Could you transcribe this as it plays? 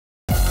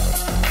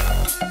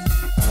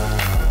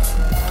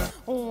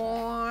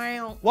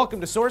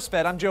Welcome to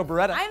SourceFed. I'm Joe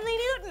Beretta. I'm Lee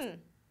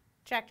Newton.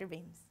 Tractor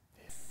beams.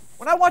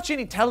 When I watch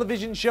any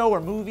television show or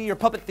movie or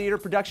puppet theater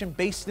production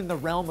based in the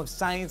realm of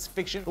science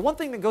fiction, the one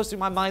thing that goes through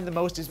my mind the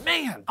most is,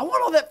 man, I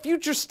want all that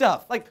future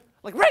stuff. Like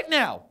right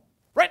now.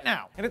 Right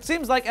now. And it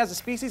seems like as a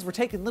species, we're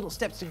taking little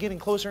steps to getting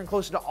closer and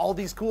closer to all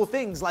these cool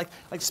things like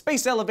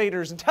space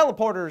elevators and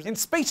teleporters and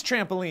space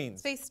trampolines.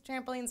 Space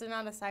trampolines are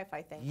not a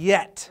sci-fi thing.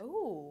 Yet.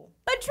 Ooh.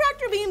 But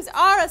tractor beams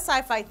are a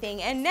sci-fi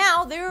thing, and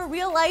now they're a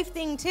real-life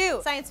thing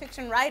too. Science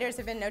fiction writers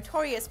have been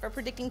notorious for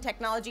predicting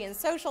technology and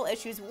social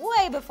issues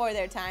way before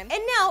their time, and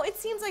now it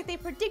seems like they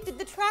predicted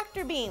the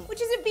tractor beam,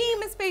 which is a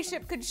beam a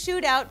spaceship could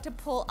shoot out to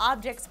pull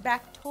objects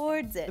back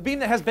towards it. The beam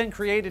that has been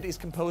created is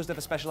composed of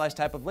a specialized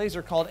type of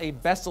laser called a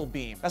Bessel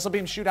beam. Bessel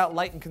beams shoot out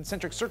light in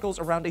concentric circles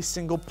around a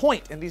single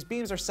point, and these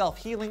beams are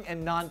self-healing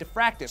and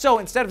non-diffractive. So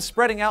instead of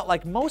spreading out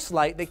like most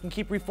light, they can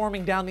keep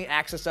reforming down the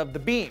axis of the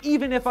beam,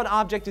 even if an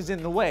object is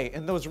in the way.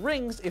 And those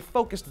rings, if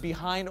focused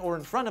behind or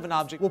in front of an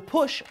object, will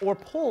push or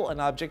pull an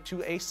object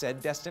to a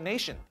said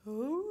destination.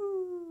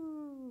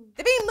 Ooh.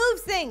 The beam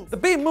moves things. The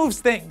beam moves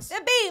things.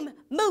 The beam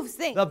moves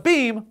things. The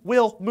beam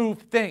will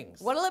move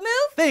things. What'll it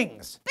move?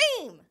 Things.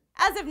 Beam.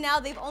 As of now,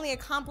 they've only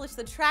accomplished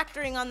the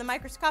tractoring on the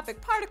microscopic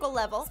particle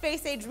level.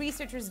 Space-age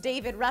researchers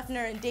David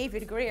Ruffner and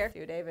David Greer,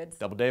 two Davids.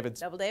 Double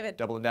Davids. Double David.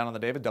 Doubling down on the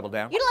David, double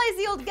down. Utilized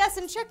the old guess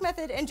and check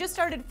method and just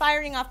started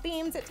firing off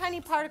beams at tiny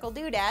particle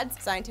doodads,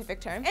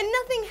 scientific term, and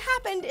nothing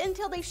happened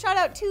until they shot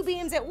out two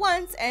beams at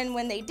once, and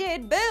when they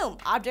did, boom,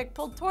 object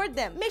pulled toward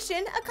them.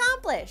 Mission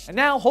accomplished. And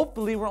now,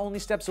 hopefully, we're only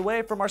steps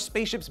away from our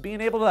spaceships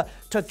being able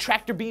to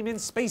tractor beam in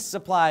space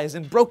supplies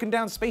and broken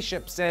down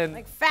spaceships and...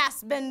 like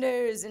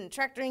Fassbenders and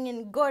tractoring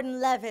in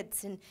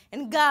Gordon-Levitts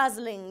and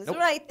Goslings, nope.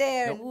 Right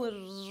there. Nope.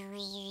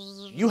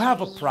 You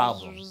have a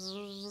problem.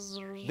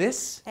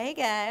 This? Hey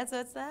guys,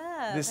 what's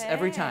up? This hey.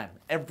 every time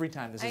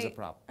this is a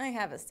problem. I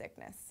have a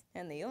sickness,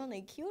 and the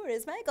only cure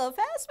is Michael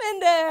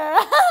Fassbender.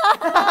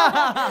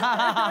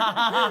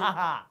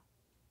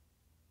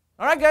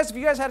 All right, guys, if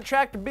you guys had a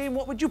tractor beam,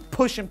 what would you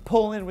push and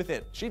pull in with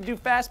it? She'd do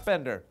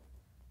Fassbender.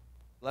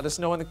 Let us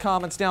know in the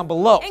comments down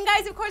below. And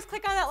guys, of course,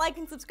 click on that like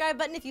and subscribe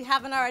button if you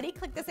haven't already.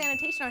 Click this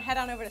annotation or head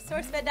on over to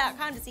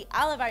SourceFed.com to see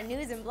all of our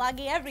news and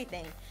bloggy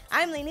everything.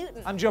 I'm Lee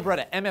Newton. I'm Joe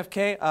Beretta,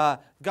 MFK,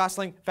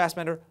 Gosling,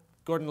 Fassbender,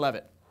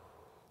 Gordon-Levitt.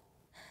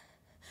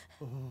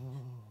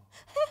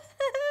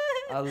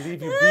 I'll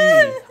leave you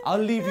be. I'll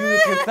leave you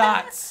with your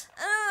thoughts.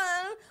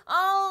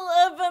 All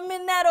of them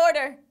in that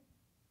order.